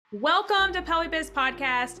Welcome to Pelvic Biz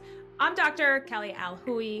Podcast. I'm Dr. Kelly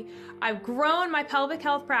Alhui. I've grown my pelvic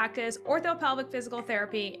health practice, orthopelvic physical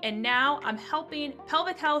therapy, and now I'm helping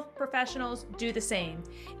pelvic health professionals do the same.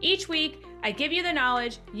 Each week, I give you the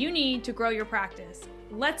knowledge you need to grow your practice.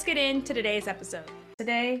 Let's get into today's episode.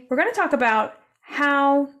 Today, we're going to talk about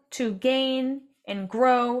how to gain and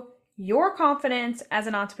grow your confidence as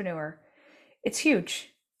an entrepreneur. It's huge.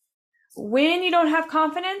 When you don't have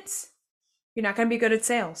confidence, you're not going to be good at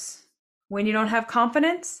sales. When you don't have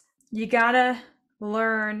confidence, you got to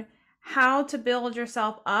learn how to build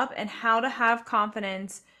yourself up and how to have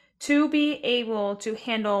confidence to be able to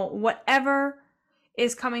handle whatever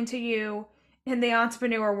is coming to you in the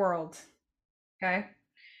entrepreneur world. Okay?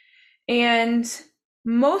 And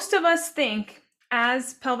most of us think,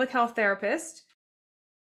 as pelvic health therapists,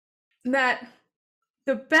 that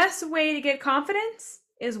the best way to get confidence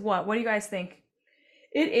is what? What do you guys think?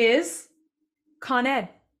 It is Con Ed.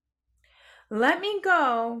 Let me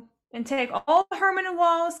go and take all the Herman and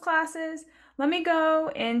Wallace classes. Let me go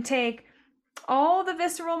and take all the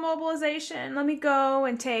visceral mobilization. Let me go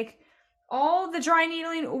and take all the dry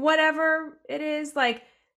needling, whatever it is. Like,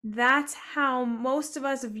 that's how most of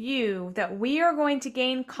us view that we are going to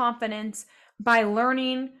gain confidence by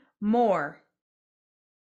learning more.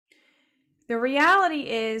 The reality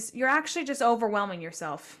is you're actually just overwhelming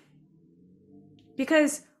yourself,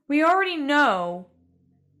 because we already know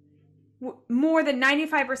more than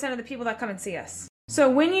 95% of the people that come and see us. So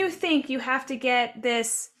when you think you have to get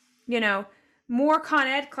this, more Con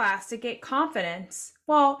Ed class to get confidence,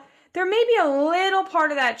 well, there may be a little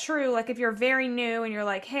part of that true. Like if you're very new and you're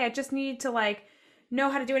like, hey, I just need to know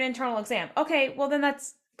how to do an internal exam. Okay, well then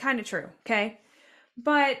that's kind of true, okay?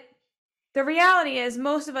 But the reality is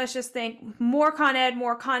most of us just think more Con Ed,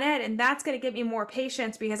 and that's going to give me more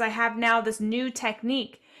patience because I have now this new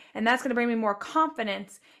technique. And that's going to bring me more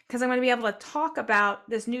confidence because I'm going to be able to talk about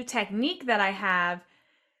this new technique that I have.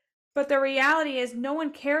 But the reality is no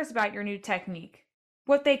one cares about your new technique.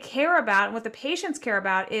 What they care about and what the patients care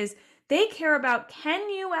about is they care about, can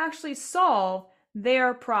you actually solve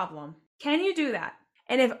their problem? Can you do that?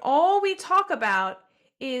 And if all we talk about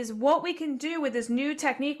is what we can do with this new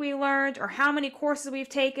technique we learned, or how many courses we've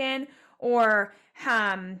taken, or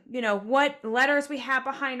what letters we have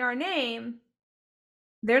behind our name,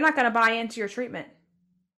 they're not going to buy into your treatment.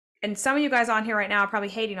 And some of you guys on here right now are probably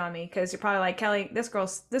hating on me because you're probably like, Kelly, this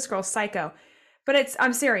girl's psycho. But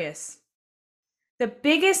I'm serious. The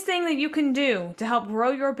biggest thing that you can do to help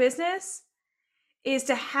grow your business is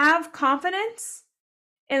to have confidence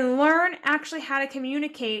and learn actually how to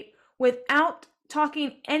communicate without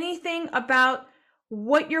talking anything about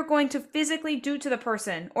what you're going to physically do to the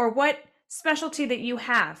person or what specialty that you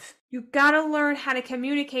have. You got to learn how to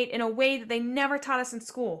communicate in a way that they never taught us in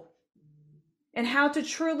school, and how to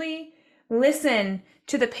truly listen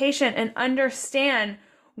to the patient and understand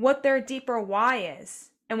what their deeper why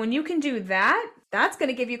is. And when you can do that, that's going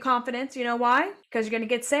to give you confidence. You know why? Because you're going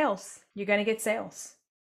to get sales. You're going to get sales.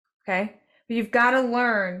 Okay? But you've got to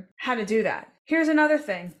learn how to do that. Here's another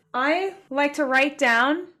thing. I like to write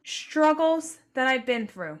down struggles that I've been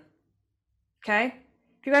through. Okay?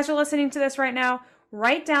 If you guys are listening to this right now,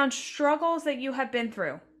 write down struggles that you have been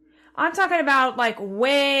through. I'm talking about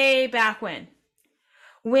way back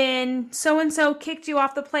when so-and-so kicked you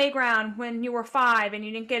off the playground when you were 5 and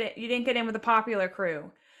you didn't get in with the popular crew.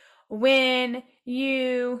 When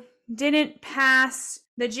you didn't pass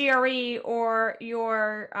the GRE or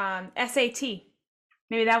your SAT.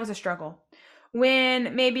 Maybe that was a struggle.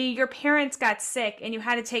 When maybe your parents got sick and you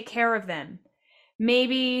had to take care of them.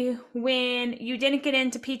 Maybe when you didn't get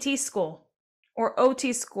into PT school or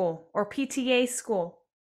OT school or PTA school.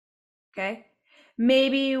 Okay?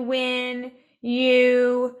 Maybe when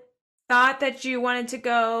you thought that you wanted to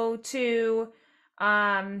go to,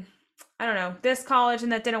 this college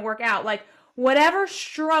and that didn't work out. Whatever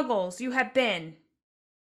struggles you have been,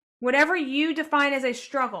 whatever you define as a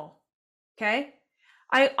struggle, okay?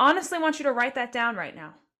 I honestly want you to write that down right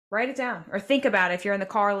now. Write it down or think about it if you're in the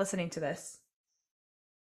car listening to this.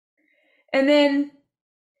 And then,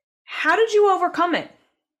 how did you overcome it?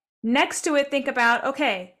 Next to it, think about,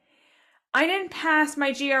 okay, I didn't pass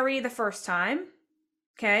my GRE the first time,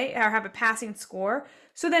 okay, or have a passing score.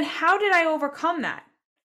 So then how did I overcome that?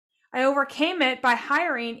 I overcame it by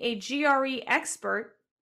hiring a GRE expert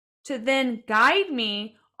to then guide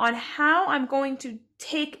me on how I'm going to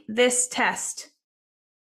take this test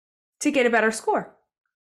to get a better score.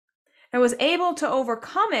 I was able to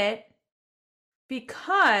overcome it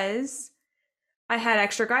because I had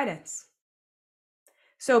extra guidance.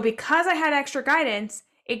 So because I had extra guidance,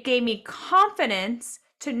 it gave me confidence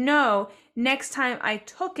to know next time I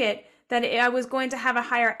took it that I was going to have a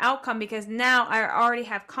higher outcome because now I already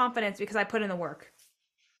have confidence because I put in the work.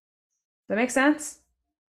 Does that make sense?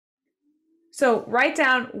 So write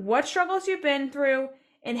down what struggles you've been through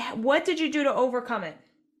and what did you do to overcome it.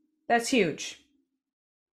 That's huge.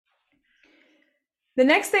 The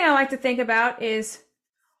next thing I like to think about is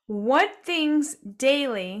what things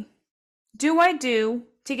daily do I do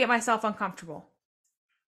to get myself uncomfortable?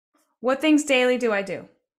 What things daily do I do?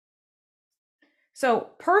 So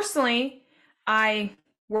personally, I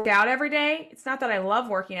work out every day. It's not that I love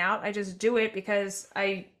working out. I just do it because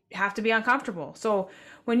I have to be uncomfortable. So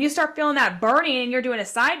when you start feeling that burning and you're doing a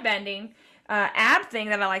side bending ab thing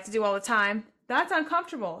that I like to do all the time, that's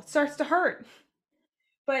uncomfortable. It starts to hurt.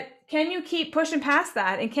 But can you keep pushing past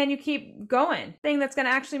that? And can you keep going? Thing that's going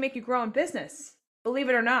to actually make you grow in business, believe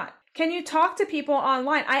it or not. Can you talk to people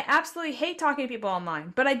online? I absolutely hate talking to people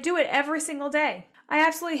online, but I do it every single day. I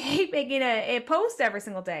absolutely hate making a post every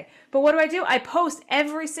single day. But what do? I post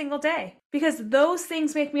every single day because those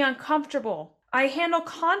things make me uncomfortable. I handle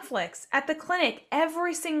conflicts at the clinic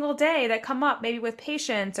every single day that come up, maybe with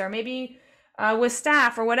patients or maybe with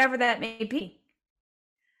staff or whatever that may be.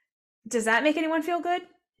 Does that make anyone feel good?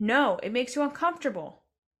 No, it makes you uncomfortable.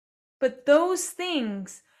 But those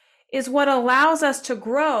things is what allows us to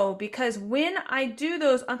grow, because when I do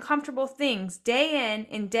those uncomfortable things day in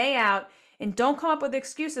and day out and don't come up with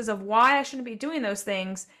excuses of why I shouldn't be doing those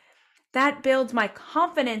things, that builds my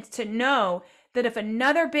confidence to know that if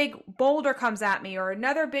another big boulder comes at me or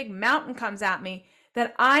another big mountain comes at me,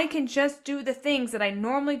 that I can just do the things that I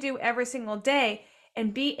normally do every single day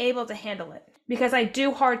and be able to handle it. Because I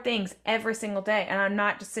do hard things every single day and I'm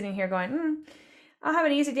not just sitting here going, I'll have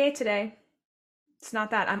an easy day today. It's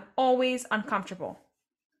not that. I'm always uncomfortable.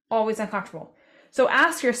 Always uncomfortable. So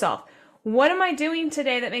ask yourself, what am I doing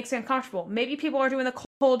today that makes me uncomfortable? Maybe people are doing the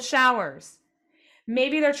cold showers.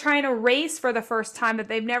 Maybe they're trying to race for the first time that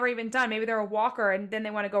they've never even done. Maybe they're a walker and then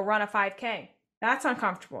they want to go run a 5K. That's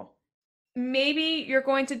uncomfortable. Maybe you're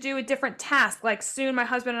going to do a different task. Like soon my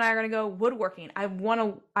husband and I are going to go woodworking. I've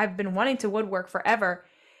been wanting to woodwork forever,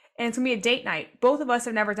 and it's going to be a date night. Both of us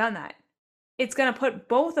have never done that. It's going to put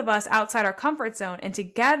both of us outside our comfort zone, and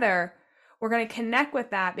together we're going to connect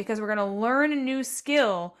with that because we're going to learn a new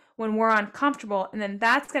skill when we're uncomfortable, and then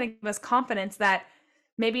that's going to give us confidence that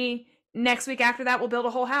maybe next week after that we'll build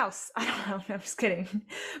a whole house. I don't know. I'm just kidding.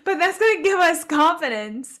 But that's going to give us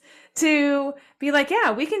confidence to be like,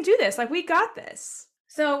 yeah, we can do this. Like, we got this.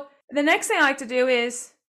 So the next thing I like to do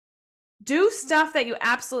is do stuff that you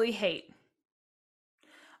absolutely hate.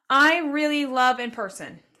 I really love in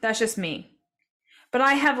person. That's just me. But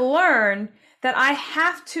I have learned that I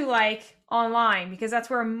have to like online because that's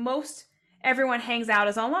where most everyone hangs out,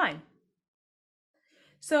 is online.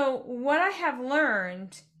 So what I have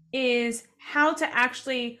learned is how to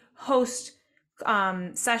actually host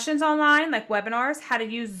sessions online, like webinars, how to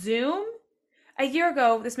use Zoom. A year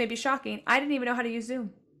ago, this may be shocking, I didn't even know how to use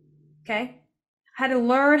Zoom. Okay? I had to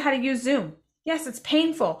learn how to use Zoom. Yes, it's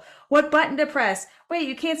painful. What button to press? Wait,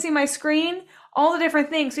 you can't see my screen? All the different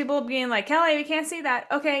things. People being like, Kelly, we can't see that.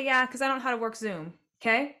 Okay, yeah, because I don't know how to work Zoom.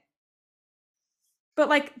 Okay? But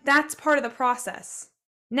like, that's part of the process.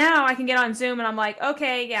 Now I can get on Zoom and I'm like,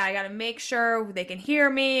 okay, yeah, I got to make sure they can hear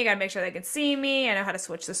me. I got to make sure they can see me. I know how to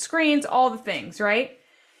switch the screens, all the things, right?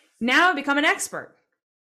 Now I become an expert.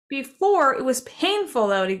 Before, it was painful,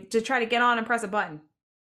 though, to try to get on and press a button.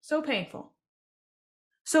 So painful.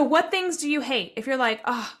 So what things do you hate? If you're like,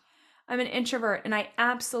 I'm an introvert and I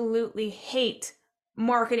absolutely hate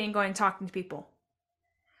marketing, talking to people.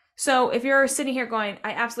 So if you're sitting here going,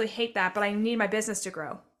 I absolutely hate that, but I need my business to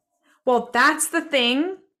grow. Well, that's the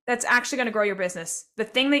thing that's actually going to grow your business. The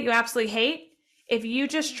thing that you absolutely hate, if you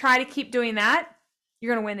just try to keep doing that,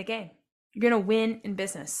 you're going to win the game. You're going to win in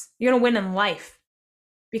business. You're going to win in life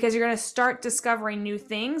because you're going to start discovering new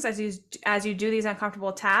things as you do these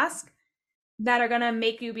uncomfortable tasks that are going to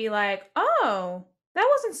make you be like, oh, that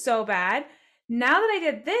wasn't so bad. Now that I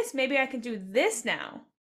did this, maybe I can do this now.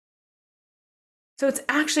 So it's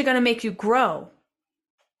actually going to make you grow.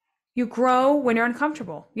 You grow when you're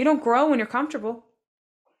uncomfortable. You don't grow when you're comfortable.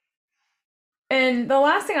 And the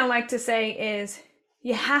last thing I like to say is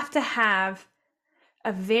you have to have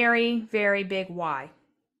a very, very big why.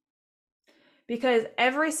 Because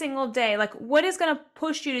every single day, like, what is going to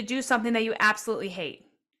push you to do something that you absolutely hate?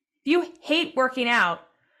 If you hate working out,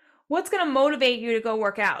 what's going to motivate you to go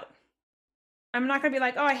work out? I'm not going to be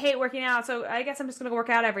like, oh, I hate working out, so I guess I'm just going to go work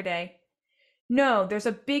out every day. No, there's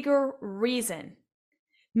a bigger reason.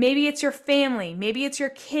 Maybe it's your family. Maybe it's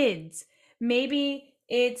your kids. Maybe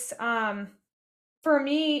it's, for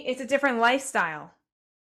me, it's a different lifestyle.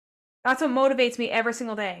 That's what motivates me every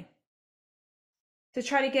single day. To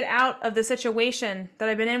try to get out of the situation that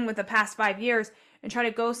I've been in with the past 5 years and try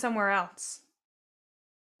to go somewhere else.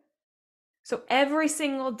 So every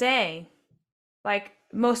single day, like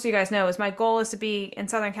most of you guys know, is my goal is to be in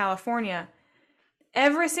Southern California.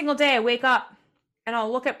 Every single day I wake up and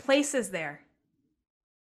I'll look at places there.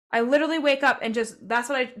 I literally wake up and that's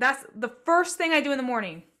the first thing I do in the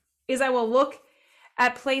morning is I will look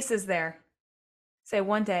at places there. Say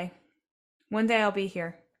one day I'll be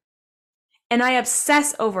here. And I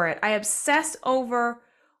obsess over it. I obsess over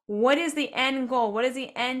what is the end goal? What is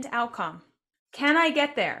the end outcome? Can I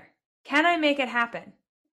get there? Can I make it happen?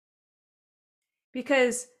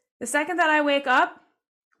 Because the second that I wake up,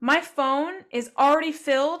 my phone is already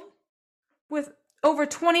filled with over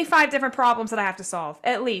 25 different problems that I have to solve,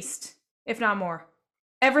 at least, if not more,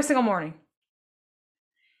 every single morning.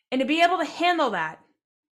 And to be able to handle that,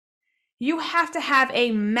 you have to have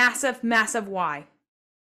a massive, massive why.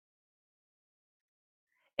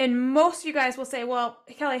 And most of you guys will say, well,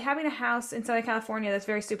 Kelly, having a house in Southern California, that's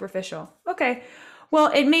very superficial. Okay,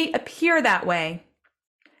 well, it may appear that way,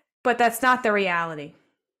 but that's not the reality.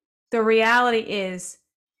 The reality is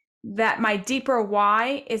that my deeper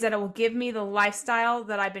why is that it will give me the lifestyle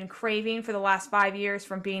that I've been craving for the last 5 years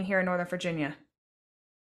from being here in Northern Virginia.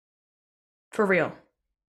 For real.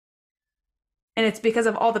 And it's because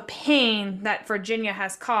of all the pain that Virginia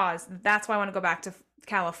has caused. That's why I want to go back to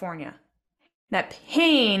California. That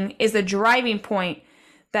pain is the driving point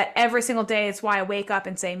that every single day is why I wake up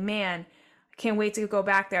and say, man, I can't wait to go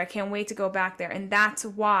back there. I can't wait to go back there. And that's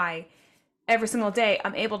why every single day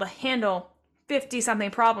I'm able to handle 50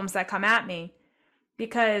 something problems that come at me,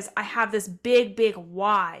 because I have this big, big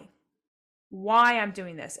why I'm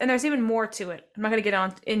doing this. And there's even more to it. I'm not going to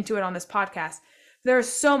get into it on this podcast. There's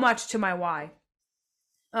so much to my why.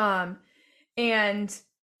 And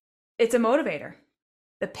it's a motivator.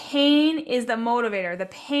 The pain is the motivator. The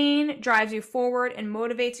pain drives you forward and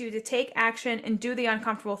motivates you to take action and do the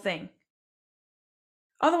uncomfortable thing.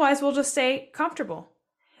 Otherwise, we'll just stay comfortable.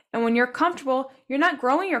 And when you're comfortable, you're not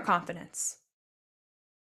growing your confidence.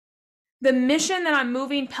 The mission that I'm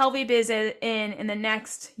moving Pelvi Biz in the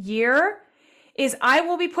next year is I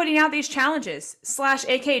will be putting out these challenges /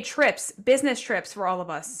 aka trips, business trips for all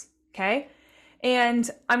of us. Okay. And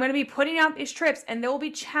I'm going to be putting out these trips, and there will be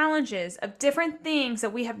challenges of different things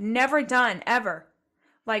that we have never done ever.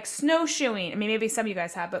 Like snowshoeing. I mean, maybe some of you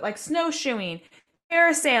guys have, but like snowshoeing,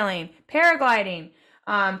 parasailing, paragliding,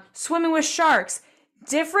 swimming with sharks,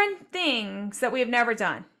 different things that we have never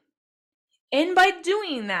done. And by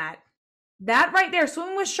doing that right there,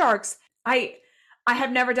 swimming with sharks, I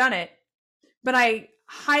have never done it, but I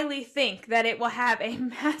highly think that it will have a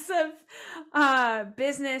massive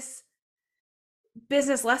business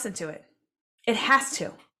lesson to it. It has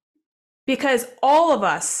to, because all of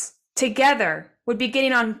us together would be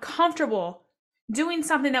getting uncomfortable doing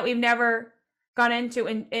something that we've never gone into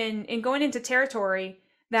and going into territory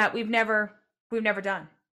that we've never done.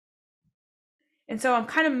 And so I'm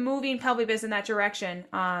kind of moving Pelvi Biz in that direction.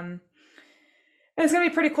 And it's going to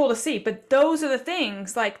be pretty cool to see. But those are the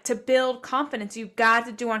things, like, to build confidence, you've got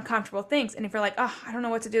to do uncomfortable things. And if you're like, oh, I don't know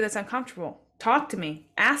what to do that's uncomfortable, talk to me.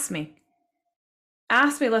 Ask me.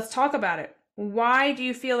 Let's talk about it. Why do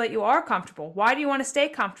you feel that you are comfortable? Why do you want to stay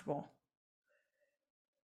comfortable?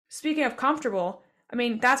 Speaking of comfortable, I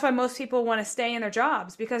mean, that's why most people want to stay in their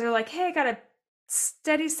jobs, because they're like, hey, I got a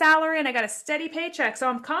steady salary and I got a steady paycheck, so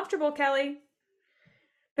I'm comfortable, Kelly.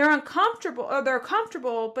 They're uncomfortable, or they're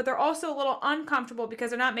comfortable, but they're also a little uncomfortable because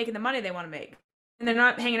they're not making the money they want to make, and they're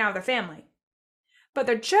not hanging out with their family. But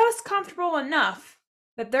they're just comfortable enough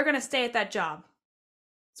that they're going to stay at that job.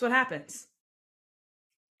 That's what happens.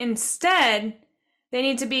 Instead, they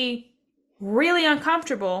need to be really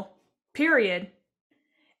uncomfortable, period,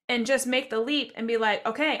 and just make the leap and be like,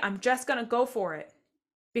 okay, I'm just going to go for it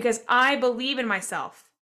because I believe in myself.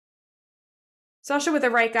 Especially with the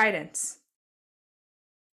right guidance.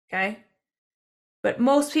 Okay? But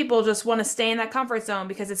most people just want to stay in that comfort zone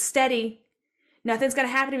because it's steady. Nothing's going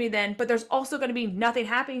to happen to me then, but there's also going to be nothing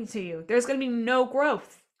happening to you. There's going to be no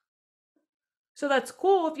growth. So that's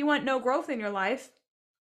cool if you want no growth in your life.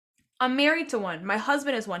 I'm married to one. My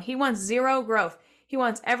husband is one. He wants zero growth. He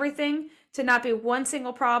wants everything to not be one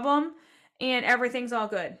single problem and everything's all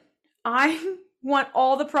good. I want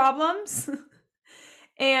all the problems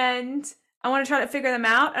and I want to try to figure them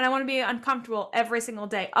out, and I want to be uncomfortable every single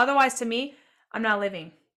day. Otherwise, to me, I'm not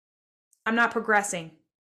living. I'm not progressing.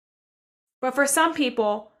 But for some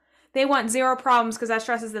people, they want zero problems because that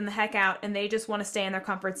stresses them the heck out, and they just want to stay in their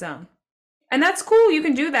comfort zone. And that's cool. You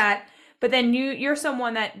can do that. But then you're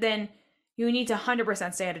someone that then you need to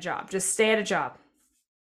 100% stay at a job. Just stay at a job.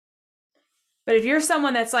 But if you're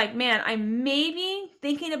someone that's like, man, I'm maybe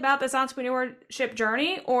thinking about this entrepreneurship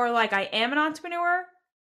journey, or like I am an entrepreneur,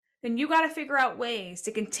 then you got to figure out ways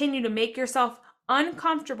to continue to make yourself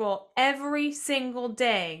uncomfortable every single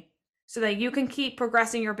day so that you can keep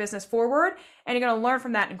progressing your business forward, and you're going to learn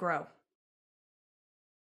from that and grow.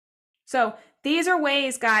 So these are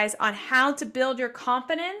ways, guys, on how to build your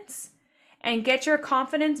confidence and get your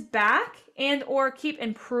confidence back, and or keep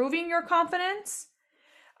improving your confidence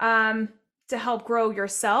to help grow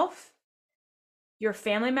yourself, your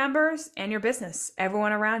family members, and your business,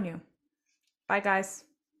 everyone around you. Bye, guys.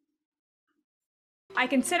 I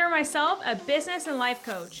consider myself a business and life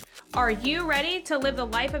coach. Are you ready to live the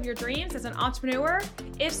life of your dreams as an entrepreneur?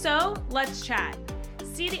 If so, let's chat.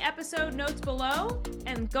 See the episode notes below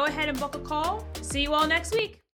and go ahead and book a call. See you all next week.